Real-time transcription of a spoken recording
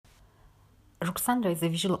Ruxandra is a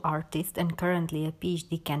visual artist and currently a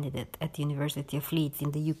PhD candidate at the University of Leeds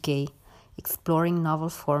in the UK, exploring novel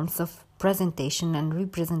forms of presentation and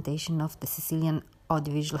representation of the Sicilian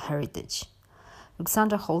audiovisual heritage.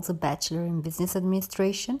 Ruxandra holds a Bachelor in Business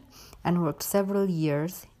Administration and worked several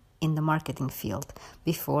years in the marketing field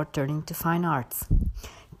before turning to fine arts.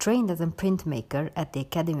 Trained as a printmaker at the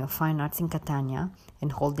Academy of Fine Arts in Catania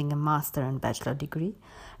and holding a master and bachelor degree,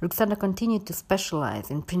 Ruxandra continued to specialize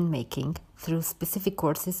in printmaking through specific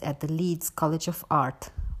courses at the Leeds College of Art,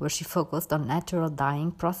 where she focused on natural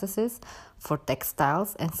dyeing processes for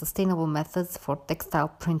textiles and sustainable methods for textile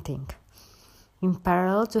printing. In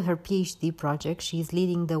parallel to her PhD project, she is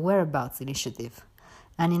leading the Whereabouts Initiative,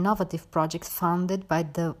 an innovative project founded by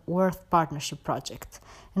the Worth Partnership Project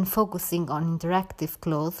and focusing on interactive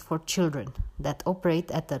clothes for children that operate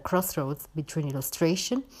at the crossroads between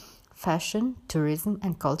illustration, fashion, tourism,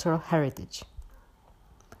 and cultural heritage.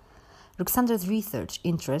 Ruxandra's research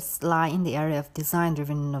interests lie in the area of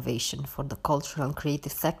design-driven innovation for the cultural and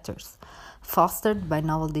creative sectors, fostered by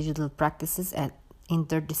novel digital practices and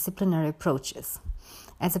interdisciplinary approaches.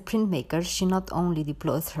 As a printmaker, she not only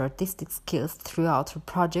deploys her artistic skills throughout her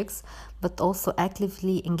projects, but also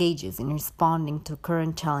actively engages in responding to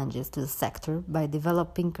current challenges to the sector by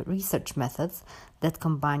developing research methods that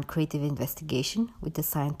combine creative investigation with a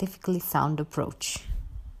scientifically sound approach.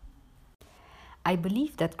 I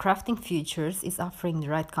believe that Crafting Futures is offering the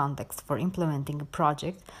right context for implementing a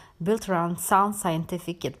project built around sound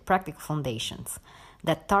scientific yet practical foundations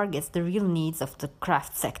that targets the real needs of the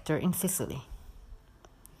craft sector in Sicily.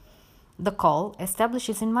 The call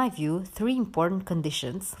establishes, in my view, three important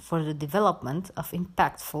conditions for the development of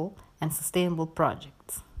impactful and sustainable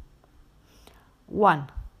projects.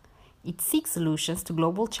 1. It seeks solutions to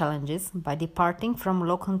global challenges by departing from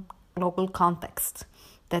local context.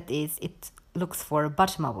 That is, it looks for a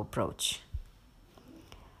bottom-up approach.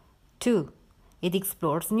 2. It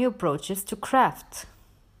explores new approaches to craft.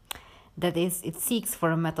 That is, it seeks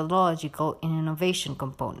for a methodological and innovation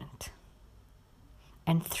component.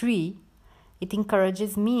 And 3. It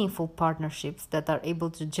encourages meaningful partnerships that are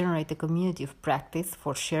able to generate a community of practice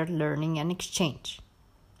for shared learning and exchange.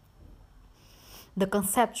 The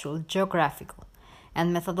conceptual, geographical,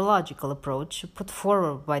 and methodological approach put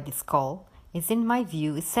forward by this call is, in my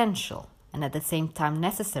view, essential and at the same time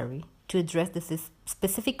necessary to address the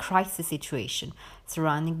specific crisis situation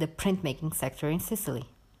surrounding the printmaking sector in Sicily.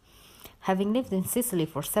 Having lived in Sicily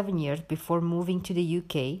for 7 years before moving to the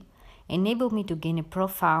UK, enabled me to gain a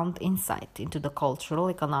profound insight into the cultural,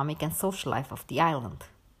 economic, and social life of the island.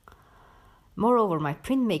 Moreover, my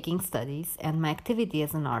printmaking studies and my activity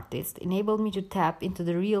as an artist enabled me to tap into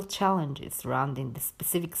the real challenges surrounding this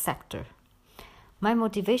specific sector. My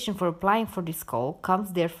motivation for applying for this call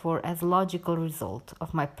comes therefore as a logical result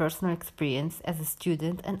of my personal experience as a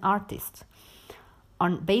student and artist,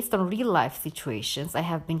 based on real-life situations I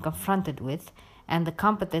have been confronted with and the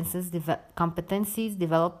competencies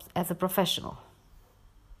developed as a professional.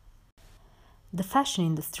 The fashion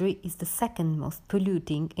industry is the second most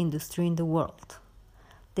polluting industry in the world.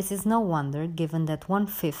 This is no wonder given that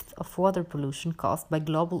 1/5 of water pollution caused by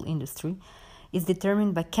global industry is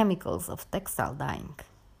determined by chemicals of textile dyeing.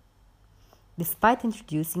 Despite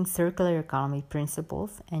introducing circular economy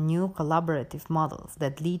principles and new collaborative models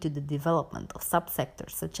that lead to the development of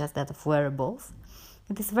subsectors such as that of wearables,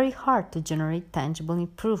 it is very hard to generate tangible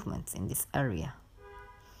improvements in this area.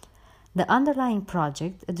 The underlying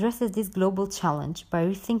project addresses this global challenge by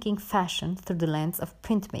rethinking fashion through the lens of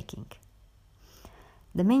printmaking.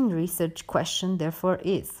 The main research question, therefore,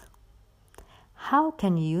 is: how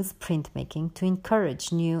can you use printmaking to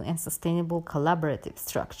encourage new and sustainable collaborative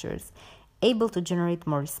structures able to generate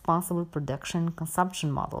more responsible production and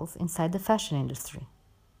consumption models inside the fashion industry?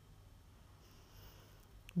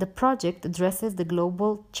 The project addresses the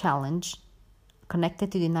global challenge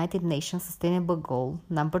connected to the United Nations Sustainable Goal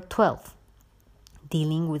number 12,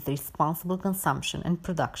 dealing with responsible consumption and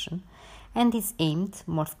production, and is aimed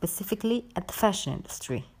more specifically at the fashion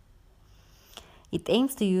industry. It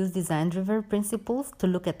aims to use design-driven principles to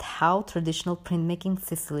look at how traditional printmaking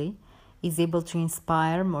Sicily is able to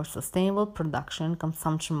inspire more sustainable production and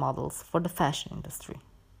consumption models for the fashion industry.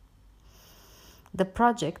 The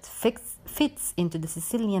project fits into the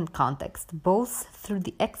Sicilian context both through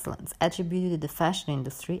the excellence attributed to the fashion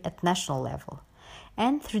industry at national level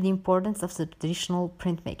and through the importance of the traditional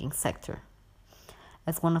printmaking sector.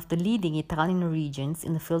 As one of the leading Italian regions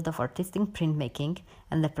in the field of artistic printmaking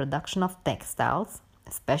and the production of textiles,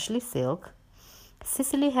 especially silk,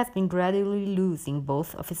 Sicily has been gradually losing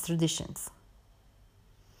both of its traditions.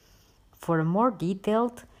 For a more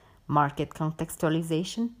detailed market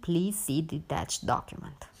contextualization, please see the attached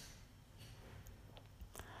document.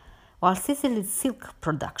 While Sicily's silk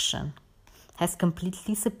production has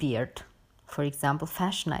completely disappeared, for example,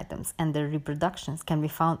 fashion items and their reproductions can be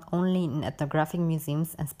found only in ethnographic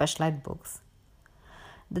museums and specialized books,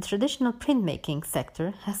 the traditional printmaking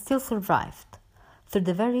sector has still survived through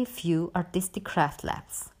the very few artistic craft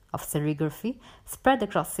labs of serigraphy spread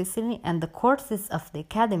across Sicily and the courses of the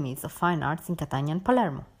academies of fine arts in Catania and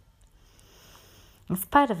Palermo. In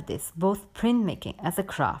spite of this, both printmaking as a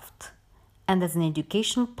craft and as an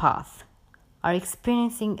educational path are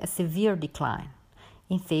experiencing a severe decline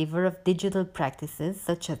in favor of digital practices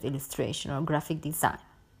such as illustration or graphic design.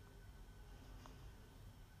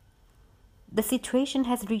 The situation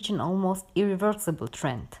has reached an almost irreversible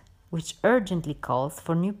trend, which urgently calls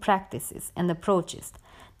for new practices and approaches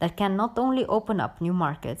that can not only open up new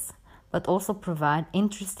markets, but also provide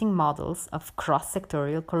interesting models of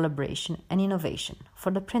cross-sectorial collaboration and innovation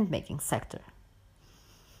for the printmaking sector.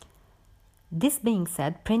 This being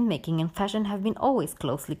said, printmaking and fashion have been always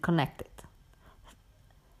closely connected,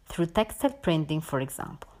 through textile printing, for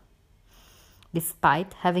example,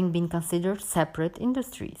 despite having been considered separate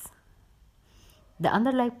industries. The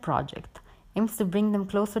underlying project aims to bring them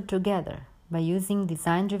closer together by using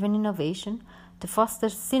design-driven innovation to foster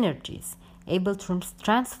synergies able to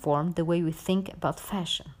transform the way we think about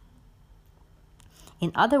fashion.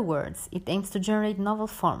 In other words, it aims to generate novel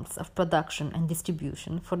forms of production and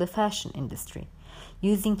distribution for the fashion industry,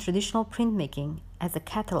 using traditional printmaking as a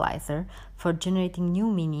catalyzer for generating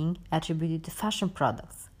new meaning attributed to fashion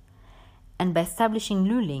products, and by establishing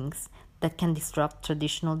new links that can disrupt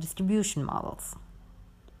traditional distribution models.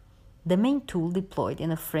 The main tool deployed in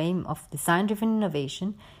the frame of design-driven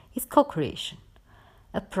innovation is co-creation,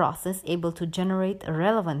 a process able to generate a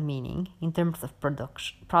relevant meaning in terms of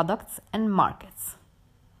products and markets.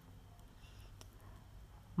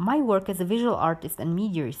 My work as a visual artist and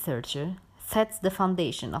media researcher sets the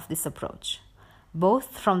foundation of this approach,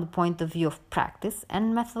 both from the point of view of practice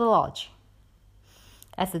and methodology.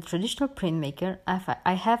 As a traditional printmaker,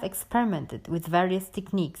 I have experimented with various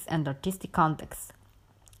techniques and artistic contexts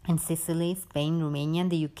in Sicily, Spain, Romania, and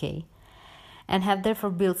the UK, and have therefore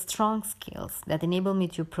built strong skills that enable me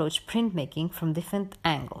to approach printmaking from different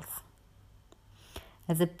angles.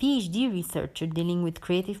 As a PhD researcher dealing with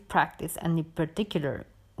creative practice and in particular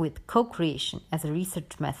with co-creation as a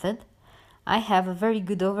research method, I have a very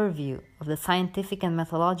good overview of the scientific and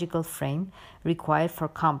methodological frame required for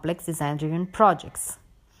complex design-driven projects.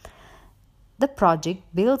 The project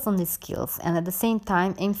builds on these skills and at the same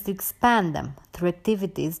time aims to expand them through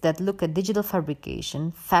activities that look at digital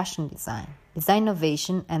fabrication, fashion design, design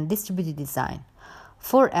innovation, and distributed design,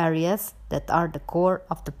 4 areas that are the core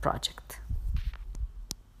of the project.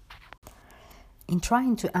 In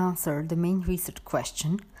trying to answer the main research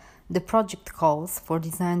question, the project calls for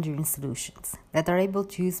design-driven solutions that are able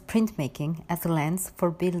to use printmaking as a lens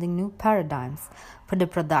for building new paradigms for the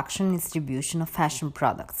production and distribution of fashion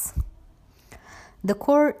products. The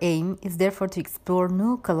core aim is therefore to explore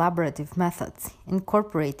new collaborative methods,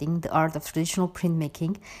 incorporating the art of traditional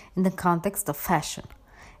printmaking in the context of fashion,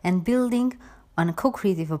 and building on a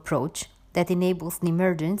co-creative approach that enables the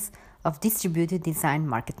emergence of distributed design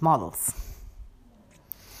market models.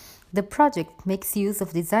 The project makes use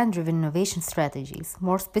of design-driven innovation strategies,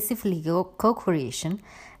 more specifically co-creation,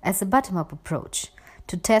 as a bottom-up approach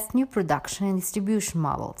to test new production and distribution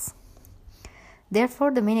models.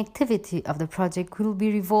 Therefore, the main activity of the project will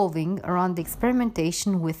be revolving around the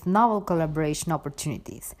experimentation with novel collaboration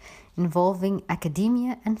opportunities involving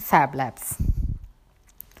academia and fab labs.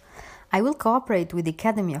 I will cooperate with the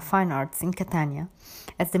Academy of Fine Arts in Catania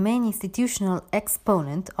as the main institutional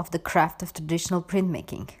exponent of the craft of traditional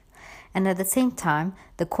printmaking, and at the same time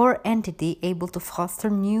the core entity able to foster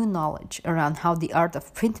new knowledge around how the art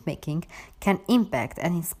of printmaking can impact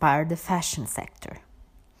and inspire the fashion sector.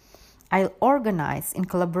 I'll organize, in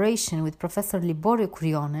collaboration with Professor Liborio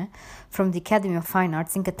Curione from the Academy of Fine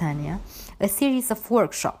Arts in Catania, a series of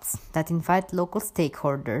workshops that invite local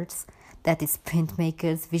stakeholders, that is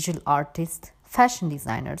printmakers, visual artists, fashion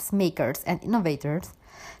designers, makers, and innovators,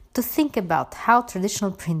 to think about how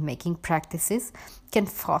traditional printmaking practices can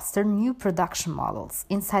foster new production models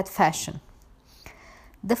inside fashion.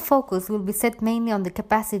 The focus will be set mainly on the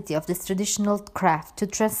capacity of this traditional craft to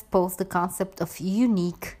transpose the concept of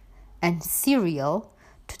unique and serial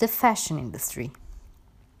to the fashion industry.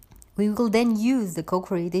 We will then use the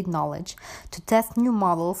co-created knowledge to test new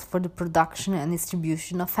models for the production and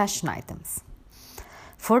distribution of fashion items.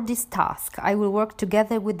 For this task, I will work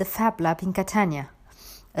together with the Fab Lab in Catania,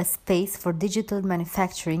 a space for digital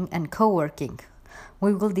manufacturing and co-working,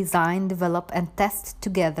 We will design, develop, and test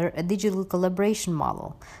together a digital collaboration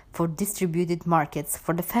model for distributed markets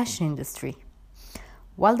for the fashion industry.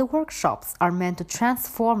 While the workshops are meant to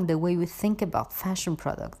transform the way we think about fashion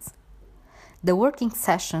products, the working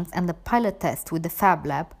sessions and the pilot test with the Fab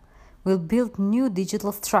Lab will build new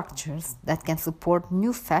digital structures that can support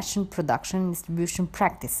new fashion production and distribution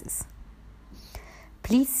practices.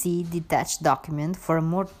 Please see the attached document for a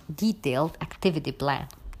more detailed activity plan.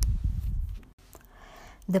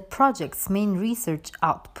 The project's main research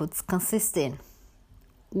outputs consist in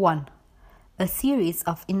 1. A series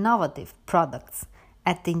of innovative products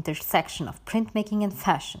at the intersection of printmaking and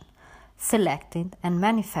fashion, selected and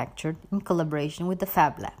manufactured in collaboration with the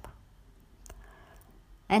Fab Lab.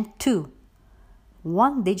 And 2.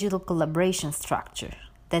 One digital collaboration structure,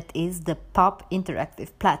 that is the POP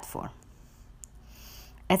interactive platform.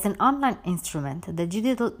 As an online instrument, the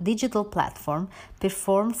digital platform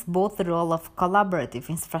performs both the role of collaborative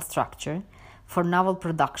infrastructure for novel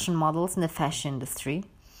production models in the fashion industry,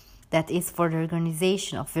 that is for the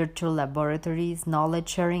organization of virtual laboratories,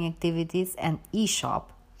 knowledge-sharing activities, and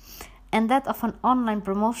e-shop, and that of an online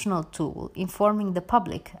promotional tool informing the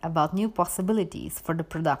public about new possibilities for the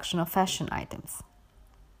production of fashion items.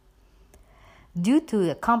 Due to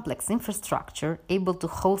a complex infrastructure able to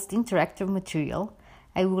host interactive material,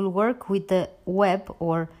 I will work with the web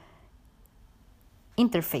or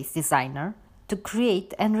interface designer to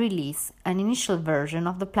create and release an initial version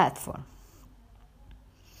of the platform.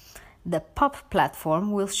 The POP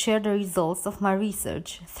platform will share the results of my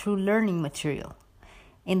research through learning material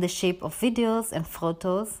in the shape of videos and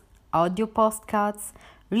photos, audio postcards,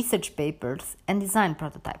 research papers, and design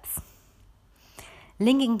prototypes.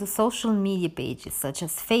 Linking to social media pages such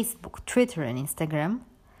as Facebook, Twitter, and Instagram,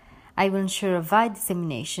 I will ensure a wide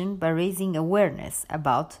dissemination by raising awareness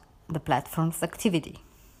about the platform's activity.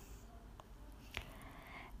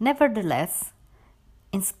 Nevertheless,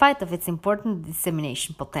 in spite of its important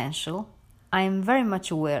dissemination potential, I am very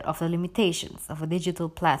much aware of the limitations of a digital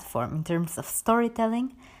platform in terms of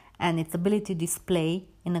storytelling and its ability to display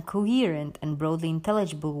in a coherent and broadly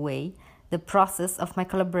intelligible way the process of my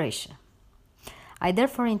collaboration. I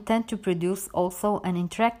therefore intend to produce also an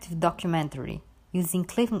interactive documentary using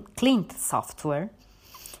Clint software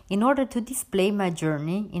in order to display my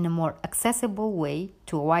journey in a more accessible way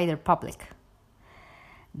to a wider public.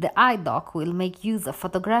 The iDoc will make use of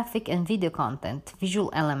photographic and video content, visual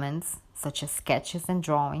elements such as sketches and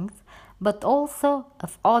drawings, but also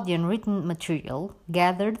of audio and written material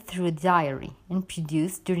gathered through a diary and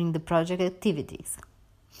produced during the project activities.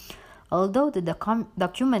 Although the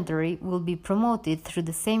documentary will be promoted through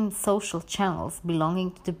the same social channels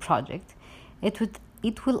belonging to the project,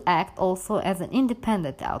 it will act also as an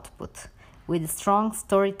independent output with a strong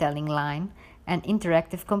storytelling line and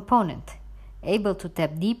interactive component, able to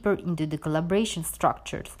tap deeper into the collaboration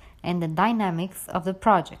structures and the dynamics of the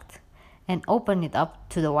project and open it up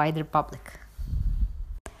to the wider public.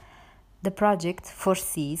 The project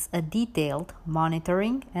foresees a detailed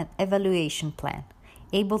monitoring and evaluation plan,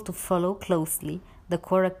 able to follow closely the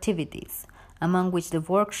core activities, among which the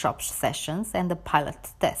workshop sessions and the pilot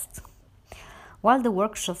tests. While the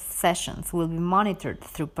workshop sessions will be monitored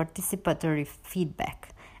through participatory feedback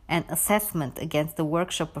and assessment against the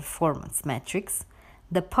workshop performance metrics,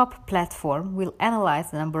 the POP platform will analyze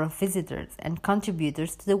the number of visitors and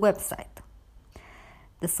contributors to the website.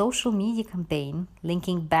 The social media campaign,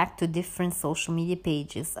 linking back to different social media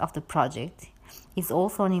pages of the project, is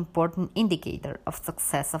also an important indicator of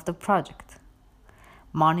success of the project.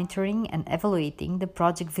 Monitoring and evaluating the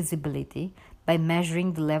project visibility by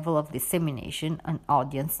measuring the level of dissemination and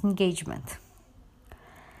audience engagement.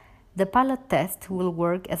 The pilot test will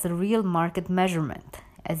work as a real market measurement,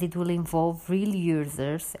 as it will involve real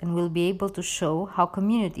users and will be able to show how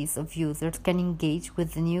communities of users can engage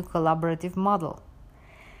with the new collaborative model.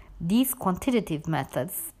 These quantitative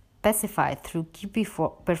methods, specified through key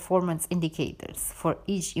performance indicators for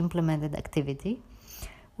each implemented activity,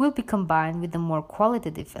 will be combined with a more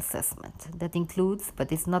qualitative assessment that includes,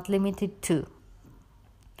 but is not limited to,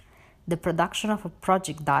 the production of a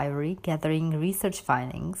project diary gathering research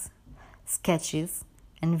findings, sketches,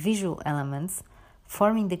 and visual elements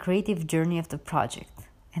forming the creative journey of the project,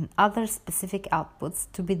 and other specific outputs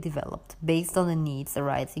to be developed based on the needs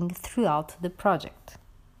arising throughout the project.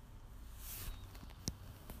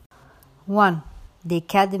 1. The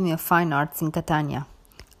Academy of Fine Arts in Catania.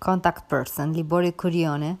 Contact person Liborio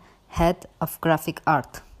Curione, Head of Graphic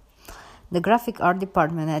Art. The Graphic Art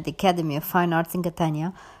Department at the Academy of Fine Arts in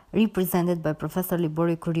Catania, represented by Professor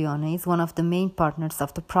Liborio Curione, is one of the main partners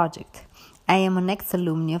of the project. I am an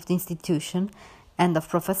ex-alumni of the institution and of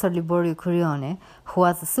Professor Liborio Curione, who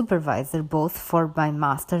was a supervisor both for my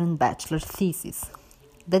master and bachelor thesis.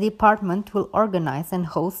 The department will organize and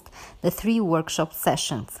host the 3 workshop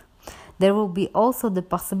sessions. There will be also the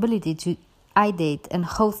possibility to ideate and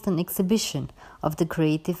host an exhibition of the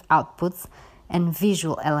creative outputs and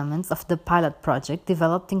visual elements of the pilot project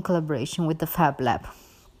developed in collaboration with the Fab Lab.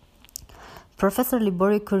 Professor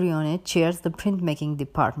Liborio Curione chairs the printmaking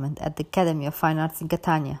department at the Academy of Fine Arts in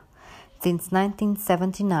Catania. Since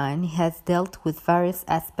 1979, he has dealt with various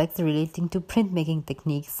aspects relating to printmaking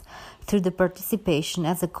techniques through the participation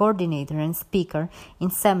as a coordinator and speaker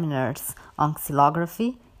in seminars on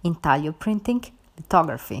xylography, intaglio printing,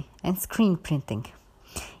 lithography, and screen printing.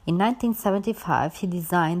 In 1975, he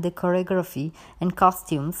designed the choreography and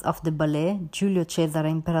costumes of the ballet Giulio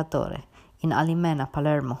Cesare Imperatore in Alimena,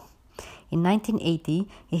 Palermo. In 1980,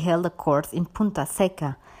 he held a course in Punta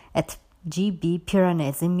Seca at G.B.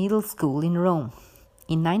 Piranesi Middle School in Rome.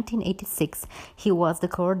 In 1986, he was the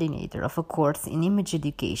coordinator of a course in image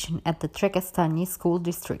education at the Trecastagni School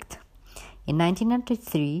District. In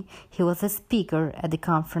 1993, he was a speaker at the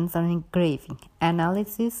Conference on Engraving,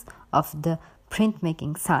 Analysis of the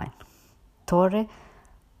Printmaking Sign, Torre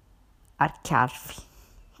Archiarfi,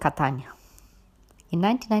 Catania. In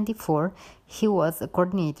 1994, he was a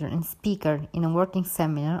coordinator and speaker in a working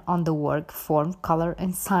seminar on the work, form, color,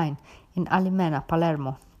 and sign in Alimena,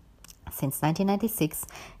 Palermo. Since 1996,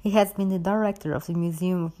 he has been the director of the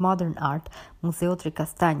Museum of Modern Art, Museo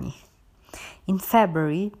Trecastagni. In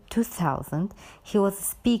February 2000, he was a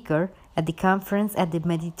speaker at the conference at the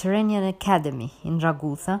Mediterranean Academy in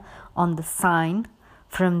Ragusa on the sign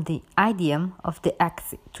from the idiom of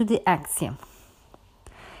to the axiom.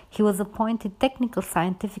 He was appointed Technical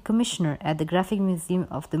Scientific Commissioner at the Graphic Museum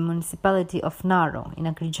of the Municipality of Naro in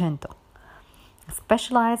Agrigento.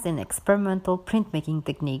 Specialized in experimental printmaking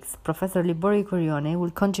techniques, Professor Liborio Curione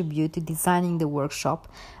will contribute to designing the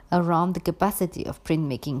workshop around the capacity of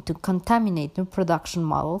printmaking to contaminate new production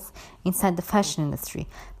models inside the fashion industry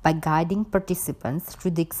by guiding participants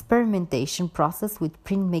through the experimentation process with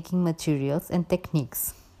printmaking materials and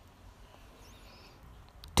techniques.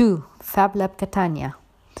 2. Fab Lab Catania.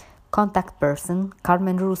 Contact person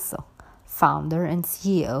Carmen Russo, founder and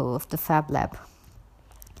CEO of the Fab Lab.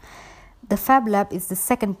 The Fab Lab is the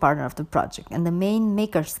second partner of the project and the main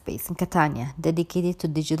makerspace in Catania dedicated to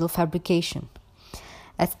digital fabrication.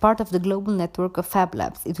 As part of the global network of Fab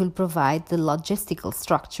Labs, it will provide the logistical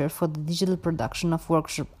structure for the digital production of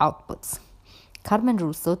workshop outputs. Carmen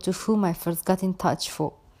Russo, to whom I first got in touch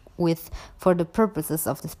for the purposes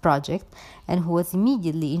of this project, and who has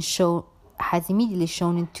immediately shown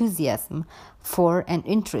enthusiasm for and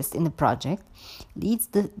interest in the project, leads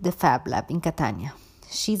the Fab Lab in Catania.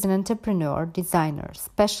 She's an entrepreneur, designer,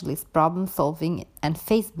 specialist, problem-solving, and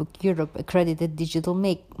Facebook Europe accredited digital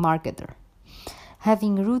marketer.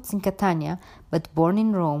 Having roots in Catania, but born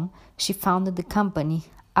in Rome, she founded the company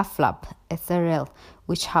AFLAB SRL,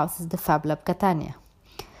 which houses the Fab Lab Catania.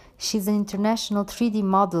 She's an international 3D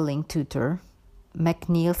modeling tutor,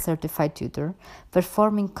 McNeil certified tutor,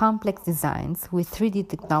 performing complex designs with 3D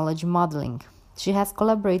technology modeling. She has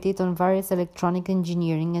collaborated on various electronic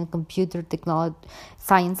engineering and computer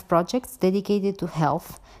science projects dedicated to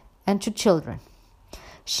health and to children.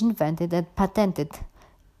 She invented and patented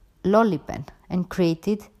Lollipen and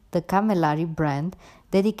created the Camellari brand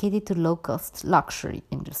dedicated to low-cost luxury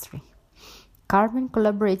industry. Carmen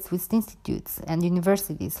collaborates with institutes and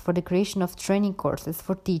universities for the creation of training courses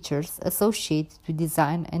for teachers associated with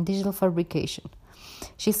design and digital fabrication.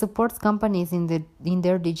 She supports companies in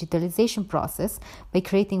their digitalization process by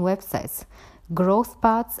creating websites, growth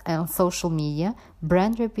paths on social media,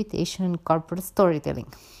 brand reputation, and corporate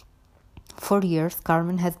storytelling. For years,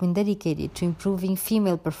 Carmen has been dedicated to improving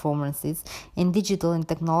female performances in digital and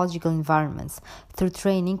technological environments through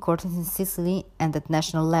training courses in Sicily and at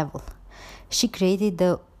national level. She created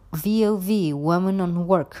the VOV, Women on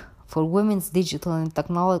Work, for women's digital and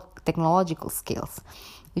technological skills,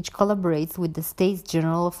 which collaborates with the States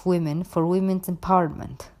Journal of Women for Women's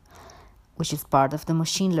Empowerment, which is part of the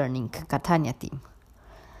machine learning Catania team.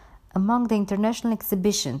 Among the international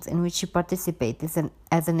exhibitions in which she participates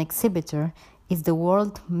as an exhibitor is the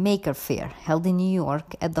World Maker Fair, held in New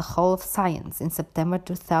York at the Hall of Science in September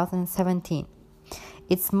 2017.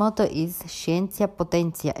 Its motto is Scientia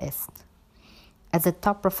Potentia Est. As a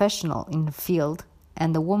top professional in the field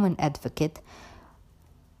and a woman advocate,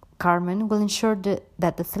 Carmen will ensure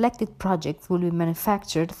that the selected projects will be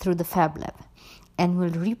manufactured through the Fab Lab and will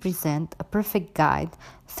represent a perfect guide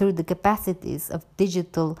through the capacities of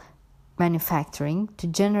digital manufacturing to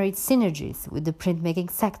generate synergies with the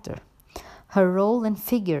printmaking sector. Her role and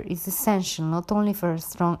figure is essential not only for her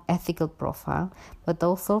strong ethical profile, but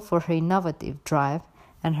also for her innovative drive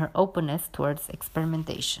and her openness towards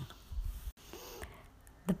experimentation.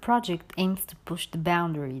 The project aims to push the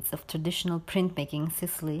boundaries of traditional printmaking in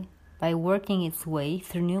Sicily by working its way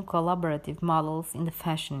through new collaborative models in the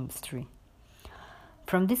fashion industry.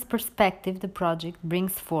 From this perspective, the project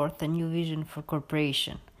brings forth a new vision for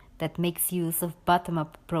cooperation that makes use of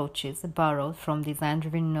bottom-up approaches borrowed from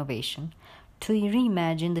design-driven innovation to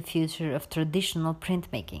reimagine the future of traditional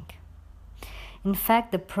printmaking. In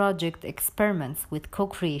fact, the project experiments with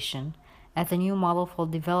co-creation as a new model for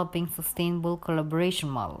developing sustainable collaboration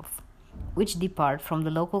models, which depart from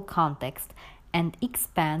the local context and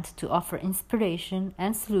expand to offer inspiration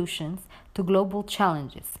and solutions to global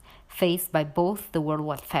challenges faced by both the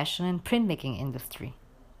worldwide fashion and printmaking industry.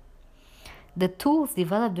 The tools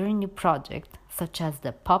developed during the project, such as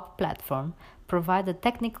the POP platform, provide the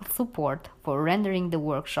technical support for rendering the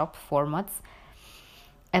workshop formats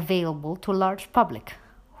available to a large public,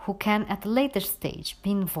 who can at a later stage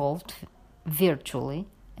be involved virtually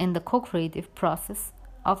in the co-creative process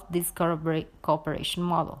of this cooperation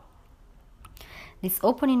model. This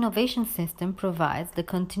open innovation system provides the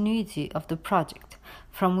continuity of the project,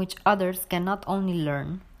 from which others can not only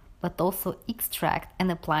learn, but also extract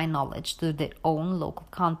and apply knowledge to their own local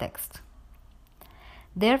context.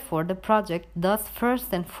 Therefore, the project does first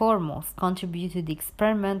and foremost contribute to the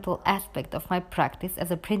experimental aspect of my practice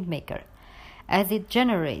as a printmaker, as it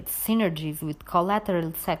generates synergies with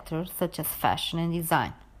collateral sectors such as fashion and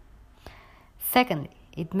design. Secondly,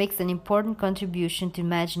 it makes an important contribution to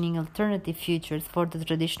imagining alternative futures for the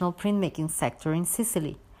traditional printmaking sector in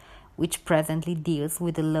Sicily, which presently deals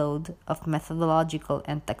with a load of methodological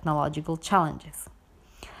and technological challenges.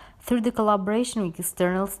 Through the collaboration with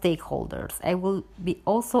external stakeholders, I will be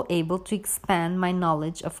also able to expand my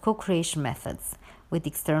knowledge of co-creation methods with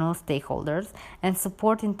external stakeholders and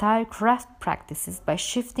support entire craft practices by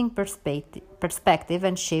shifting perspective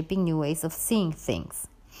and shaping new ways of seeing things.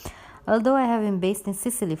 Although I have been based in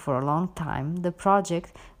Sicily for a long time, the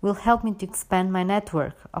project will help me to expand my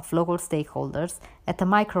network of local stakeholders at a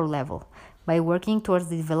micro level by working towards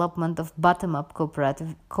the development of bottom-up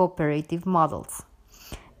cooperative models.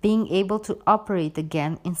 Being able to operate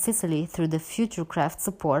again in Sicily through the Future Craft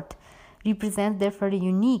support represents therefore a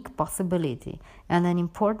unique possibility and an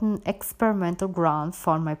important experimental ground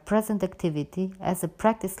for my present activity as a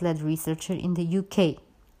practice-led researcher in the UK.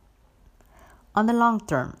 On the long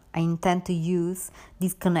term, I intend to use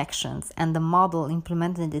these connections and the model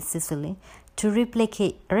implemented in Sicily to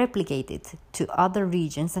replicate it to other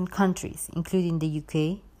regions and countries, including the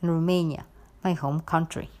UK and Romania, my home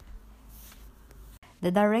country. The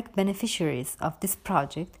direct beneficiaries of this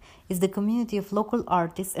project is the community of local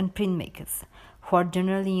artists and printmakers, who are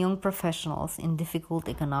generally young professionals in difficult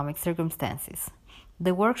economic circumstances.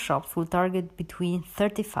 The workshops will target between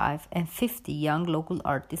 35 and 50 young local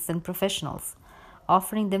artists and professionals,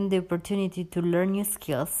 offering them the opportunity to learn new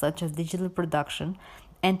skills such as digital production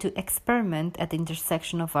and to experiment at the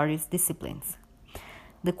intersection of various disciplines.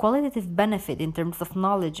 The qualitative benefit in terms of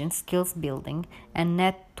knowledge and skills building and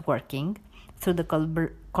networking through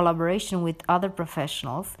the collaboration with other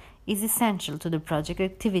professionals is essential to the project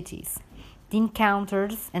activities. The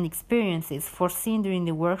encounters and experiences foreseen during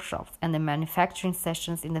the workshops and the manufacturing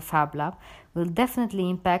sessions in the Fab Lab will definitely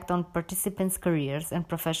impact on participants' careers and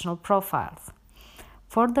professional profiles.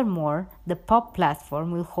 Furthermore, the POP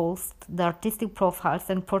platform will host the artistic profiles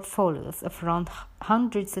and portfolios of around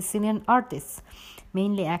 100 Sicilian artists,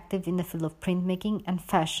 mainly active in the field of printmaking and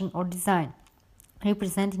fashion or design,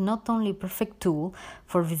 representing not only a perfect tool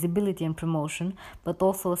for visibility and promotion, but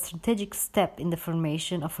also a strategic step in the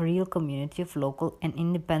formation of a real community of local and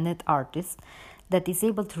independent artists that is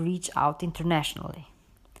able to reach out internationally.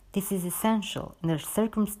 This is essential in the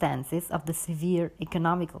circumstances of the severe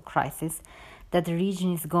economical crisis that the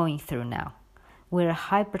region is going through now, where a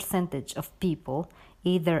high percentage of people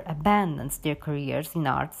either abandons their careers in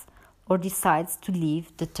arts or decides to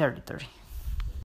leave the territory.